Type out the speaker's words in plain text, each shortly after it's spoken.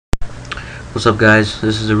What's up guys,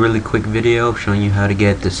 this is a really quick video showing you how to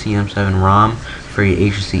get the CM7 Rom for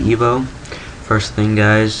your HTC Evo. First thing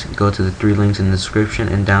guys, go to the 3 links in the description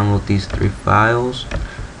and download these 3 files.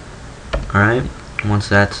 Alright, once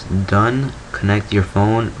that's done, connect your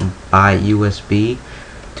phone by USB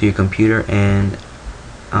to your computer and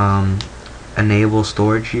enable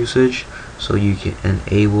storage usage so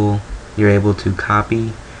you're able to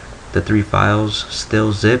copy the 3 files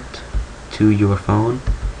still zipped to your phone.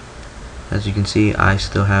 As you can see, I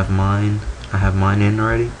still have mine. I have mine in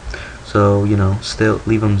already. So, still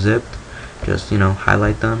leave them zipped. Just,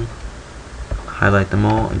 highlight them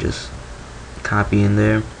all, and just copy in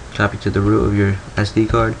there. Copy to the root of your SD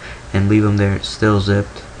card, and leave them there still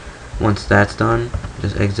zipped. Once that's done,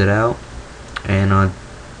 just exit out, and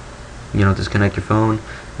disconnect your phone,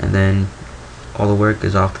 and then all the work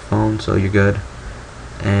is off the phone, so you're good.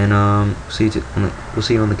 And we'll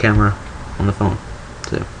see you on the camera on the phone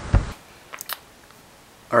too.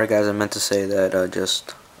 Alright guys, I meant to say that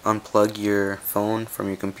just unplug your phone from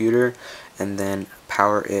your computer and then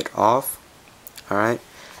power it off. Alright,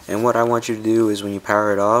 and what I want you to do is when you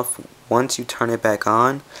power it off, once you turn it back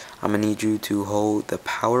on, I'm going to need you to hold the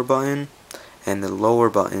power button and the lower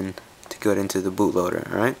button to get into the bootloader.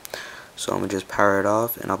 Alright, so I'm going to just power it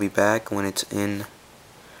off and I'll be back when it's in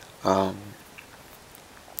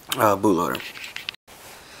bootloader.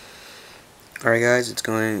 Alright guys, it's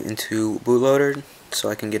going into bootloader so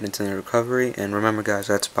I can get into the recovery, and remember guys,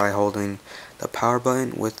 that's by holding the power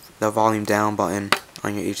button with the volume down button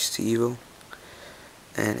on your HTC Evo,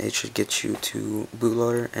 and it should get you to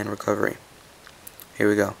bootloader and recovery. Here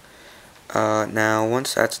we go. Now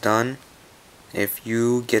once that's done, if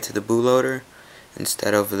you get to the bootloader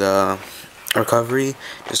instead of the recovery,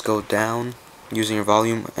 just go down using your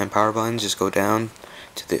volume and power buttons, just go down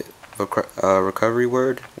to the recovery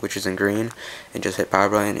word, which is in green, and just hit power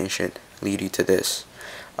button, and it should lead you to this.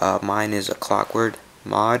 Mine is a clockwork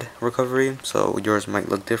mod recovery, so yours might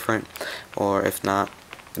look different, or if not,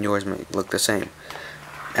 yours might look the same.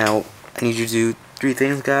 Now I need you to do 3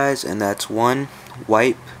 things guys, and that's 1,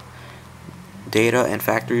 wipe data and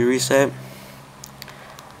factory reset.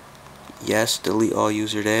 Yes, delete all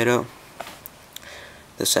user data.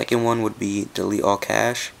 The second one would be delete all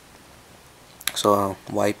cache. So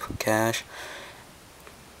wipe cache.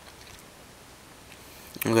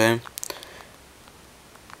 Okay.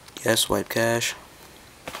 Yes, wipe cache.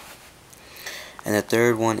 And the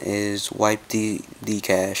third one is wipe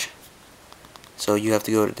cache. So you have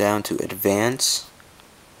to go down to advance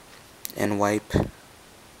and wipe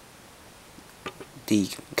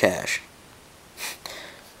cache.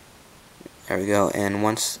 There we go. And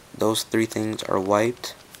once those 3 things are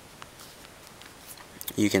wiped,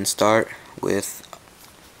 you can start with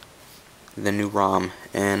the new ROM.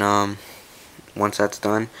 And once that's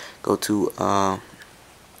done, go to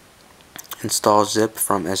install zip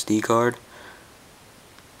from SD card.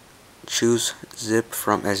 Choose zip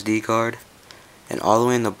from SD card, and all the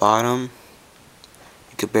way in the bottom,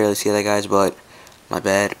 you could barely see that guys, but my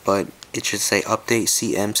bad, but it should say update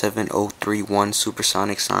CM7031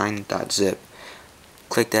 supersonic sign.zip.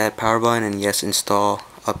 Click that power button and yes, install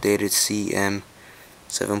updated CM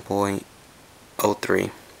 7.03.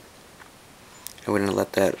 and we're going to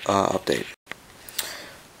let that update.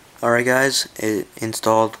 Alright guys, it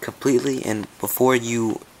installed completely, and before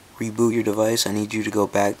you reboot your device, I need you to go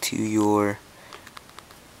back to your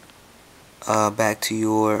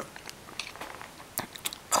SD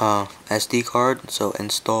card. So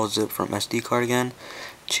install zip from SD card again,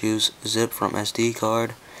 choose zip from SD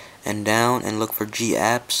card, and down and look for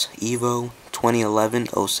GApps Evo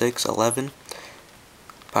 2011-06-11.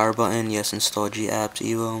 Power button, yes, install GApps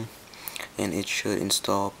Evo, and it should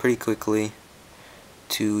install pretty quickly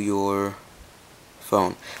to your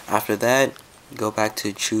phone. After that, go back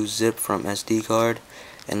to choose zip from SD card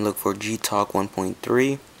and look for GTalk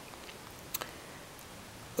 1.3.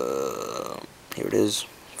 Here it is.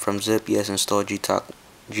 From zip, yes, install GTalk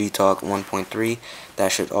 1.3.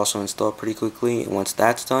 That should also install pretty quickly. And once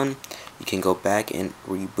that's done, you can go back and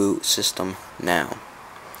reboot system now.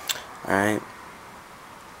 Alright.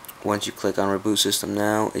 Once you click on reboot system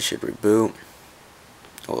now, it should reboot.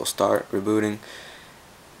 It will start rebooting,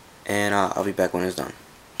 and I'll be back when it's done.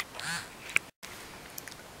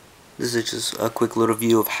 This is just a quick little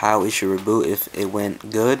view of how it should reboot if it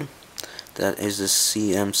went good. That is the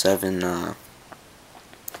CM7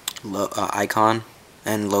 icon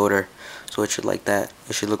and loader, so it should like that.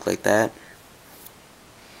 It should look like that.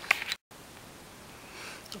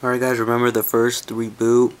 Alright guys, remember the first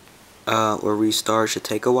reboot or restart should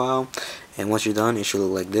take a while, and once you're done, it should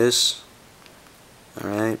look like this.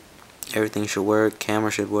 Alright, everything should work.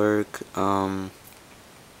 Camera should work. Alright,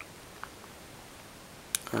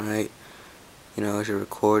 you know, it should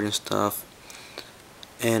record and stuff.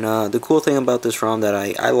 And the cool thing about this ROM that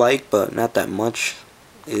I like, but not that much,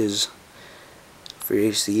 is for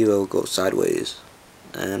your HTC Evo, it goes sideways,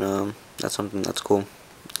 and that's something that's cool.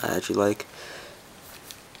 I actually like.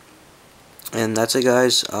 And that's it,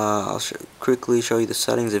 guys. I'll quickly show you the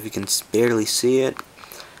settings if you can barely see it.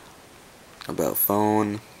 About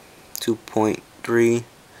phone 2.3,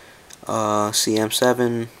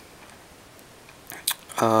 CM7,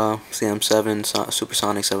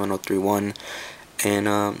 Supersonic 7031, and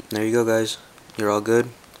there you go, guys. You're all good,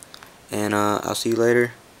 and I'll see you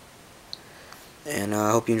later. And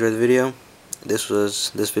I hope you enjoyed the video.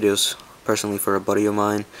 This video's personally for a buddy of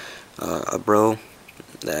mine, a bro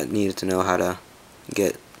that needed to know how to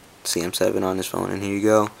get CM7 on his phone, and here you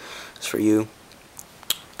go. It's for you.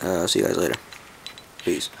 I'll see you guys later.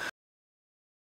 Peace.